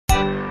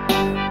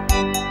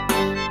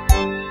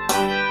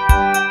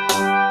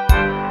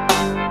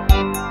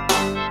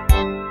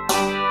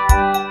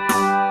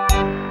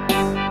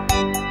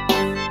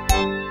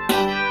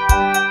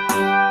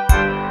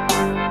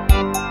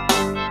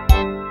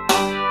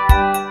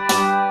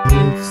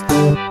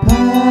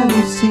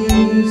party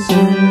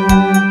season.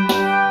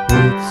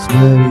 It's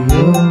where we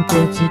all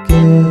get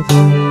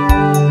together.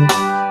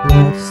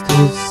 Lots to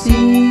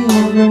see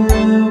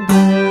around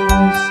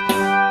us.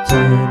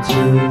 Time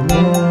to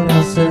let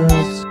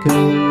ourselves go.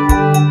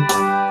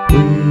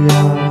 We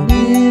are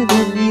near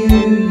the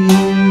new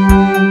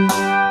year.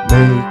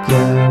 Make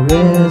our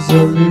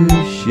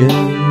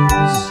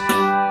resolutions.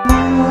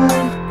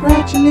 Life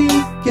gradually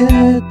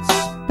gets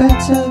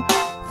better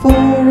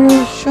for a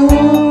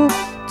short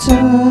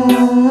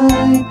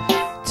time,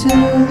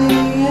 till the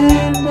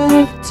end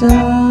of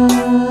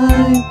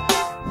time.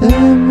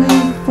 Then we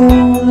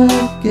fall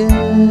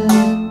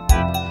again.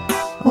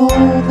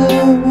 All the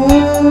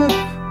work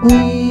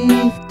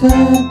we've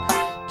done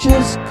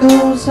just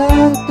goes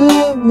out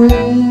the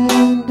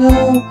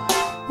window.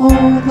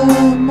 All the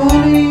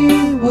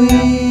money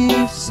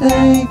we've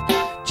saved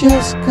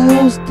just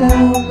goes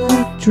down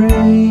the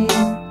drain.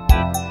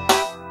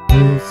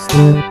 It's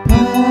the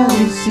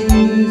party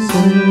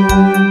season.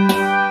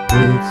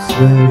 It's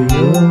where we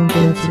all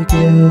get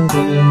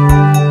together.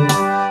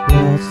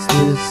 Lots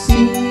to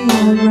see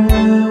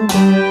around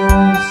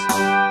us.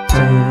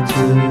 Time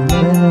to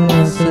let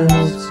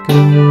ourselves go.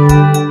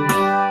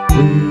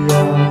 We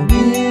are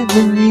near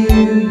the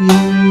new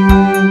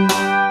year.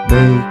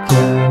 Make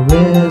our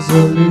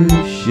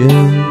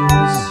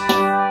resolutions.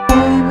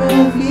 Time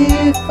of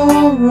year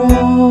for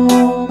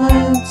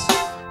romance.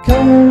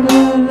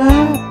 Colder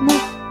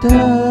lightning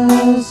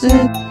does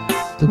it.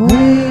 The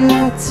way I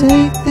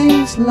take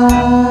things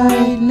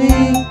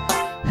lightly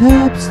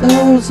helps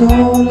those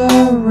all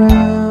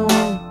around.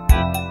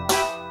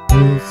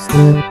 It's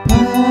the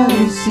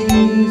party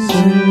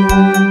season.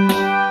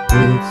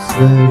 It's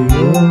where we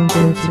all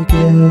get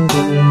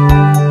together.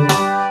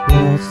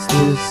 Lots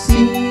to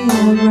see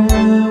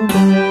around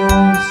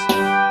us.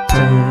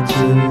 Time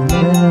to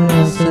let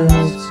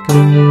ourselves go.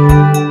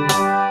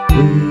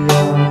 We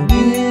are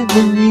near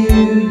the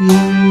new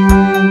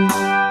year.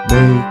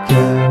 Make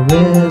our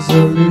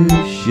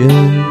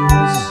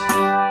resolutions.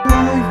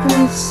 Life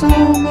is so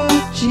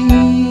much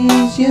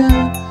easier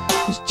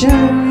as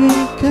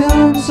January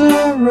comes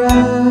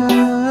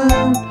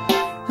around.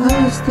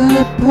 As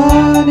the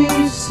party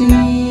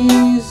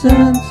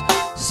seasons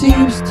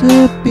seems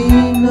to be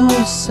no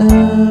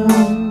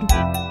sound.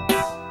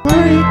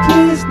 Break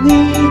is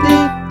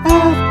needed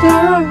after a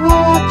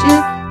hard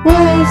year.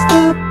 Where's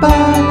the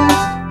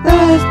balance?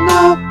 There's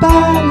no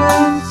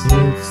balance.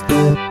 It's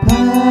the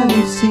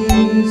party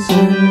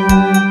season.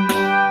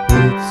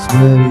 It's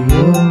where we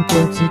all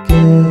get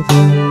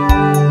together.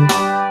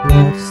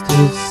 Lots to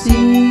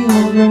see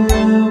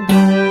around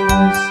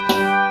us.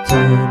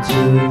 Time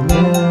to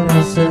let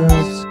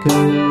ourselves go.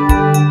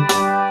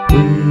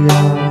 We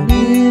are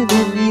near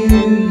the new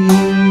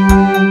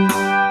year.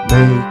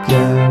 Make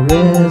our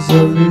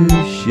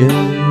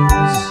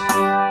resolutions.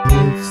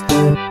 It's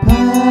the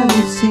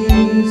party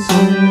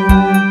season.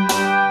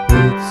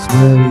 It's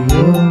where we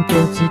all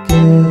get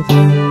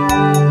together.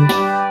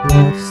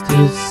 Lots to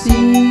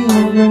see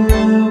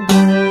around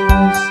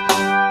us.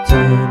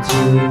 Time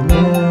to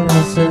let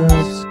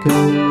ourselves go.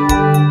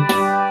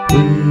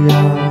 We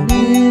are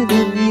near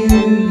the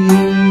new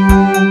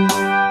year.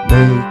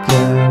 Make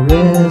our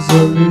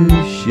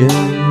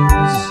resolutions.